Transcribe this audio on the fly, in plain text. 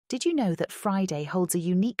Did you know that Friday holds a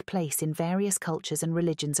unique place in various cultures and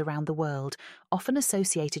religions around the world, often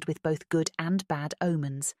associated with both good and bad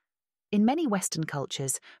omens? In many Western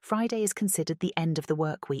cultures, Friday is considered the end of the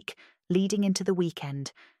work week, leading into the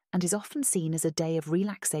weekend, and is often seen as a day of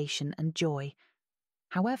relaxation and joy.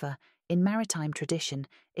 However, in maritime tradition,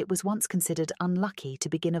 it was once considered unlucky to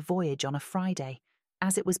begin a voyage on a Friday,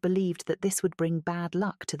 as it was believed that this would bring bad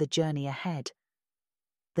luck to the journey ahead.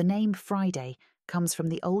 The name Friday comes from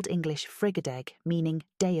the Old English Frīgedæg, meaning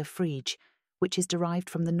Day of Frige, which is derived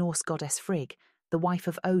from the Norse goddess Frigg, the wife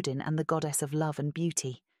of Odin and the goddess of love and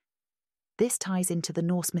beauty. This ties into the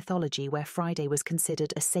Norse mythology, where Friday was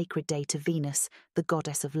considered a sacred day to Venus, the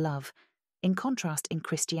goddess of love. In contrast, in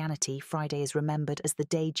Christianity, Friday is remembered as the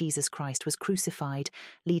day Jesus Christ was crucified,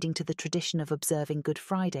 leading to the tradition of observing Good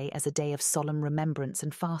Friday as a day of solemn remembrance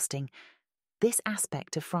and fasting. This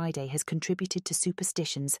aspect of Friday has contributed to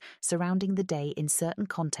superstitions surrounding the day in certain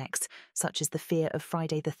contexts, such as the fear of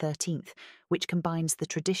Friday the 13th, which combines the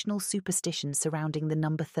traditional superstition surrounding the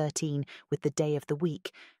number 13 with the day of the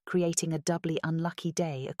week, creating a doubly unlucky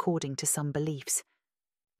day according to some beliefs.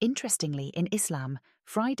 Interestingly, in Islam,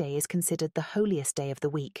 Friday is considered the holiest day of the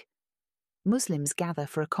week. Muslims gather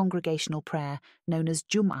for a congregational prayer known as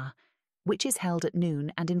Jum'ah, which is held at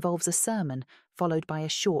noon and involves a sermon followed by a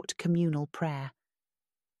short communal prayer.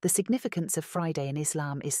 The significance of Friday in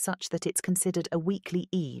Islam is such that it's considered a weekly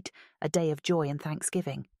Eid, a day of joy and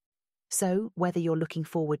thanksgiving. So, whether you're looking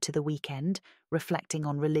forward to the weekend, reflecting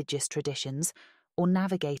on religious traditions, or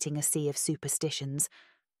navigating a sea of superstitions,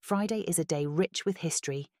 Friday is a day rich with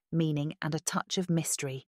history, meaning, and a touch of mystery.